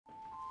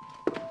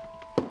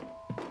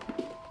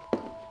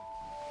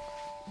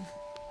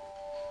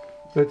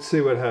Let's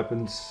see what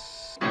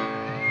happens.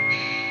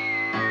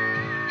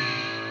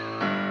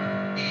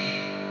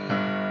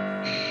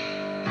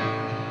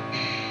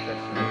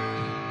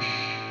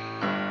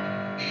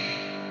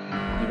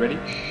 You ready?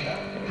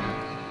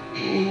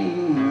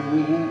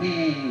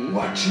 Ooh,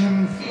 watch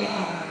him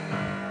fly.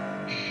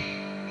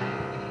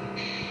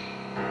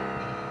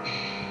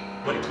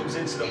 When it comes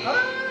into the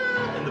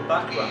in the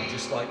background,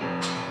 just like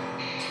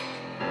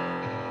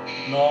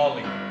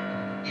gnarly.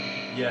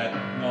 Yeah,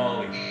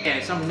 gnarly.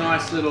 Yeah, some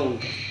nice little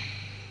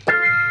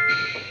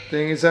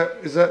thing. Is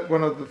that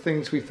one of the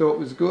things we thought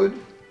was good?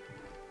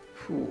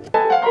 Ooh.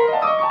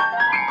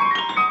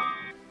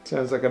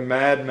 Sounds like a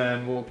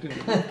madman walked in.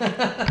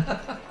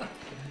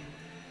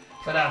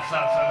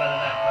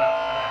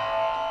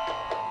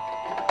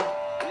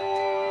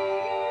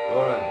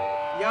 Alright.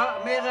 Ja,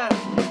 Mira.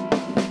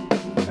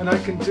 And I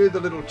can do the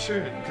little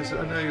tune, because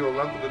I know you'll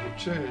love the little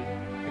tune.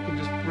 I can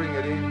just bring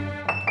it in.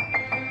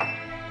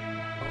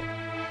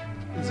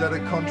 Is that a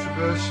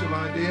controversial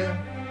idea?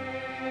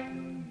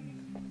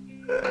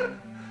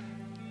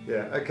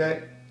 Yeah,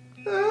 okay.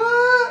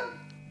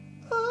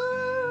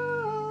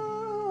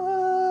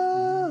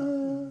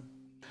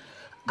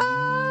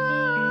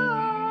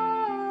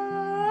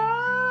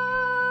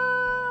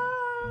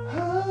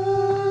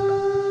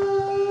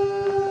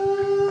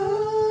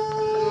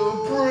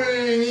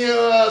 Bring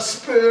your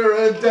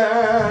spirit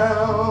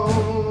down.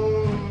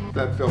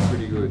 That felt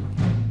pretty good.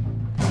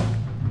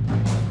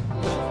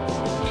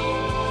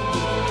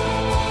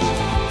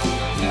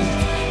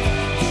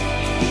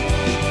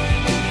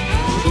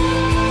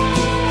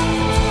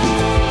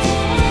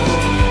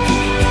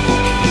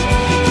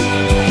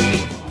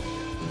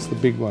 It's the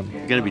big one.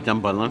 You're going to be done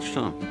by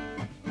lunchtime.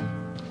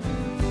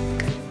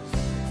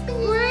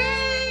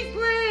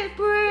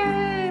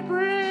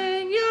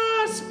 Bring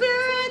your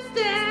spirit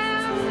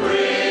down.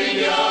 Bring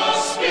your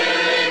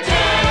spirit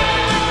down.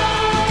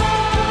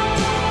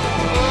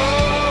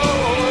 Oh,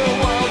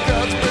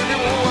 wildcats, baby,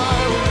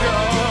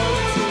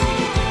 wildcats.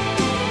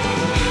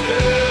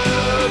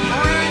 Yeah,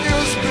 bring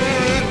your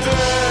spirit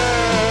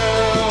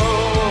down.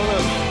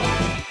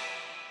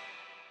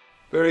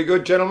 Very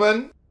good,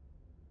 gentlemen.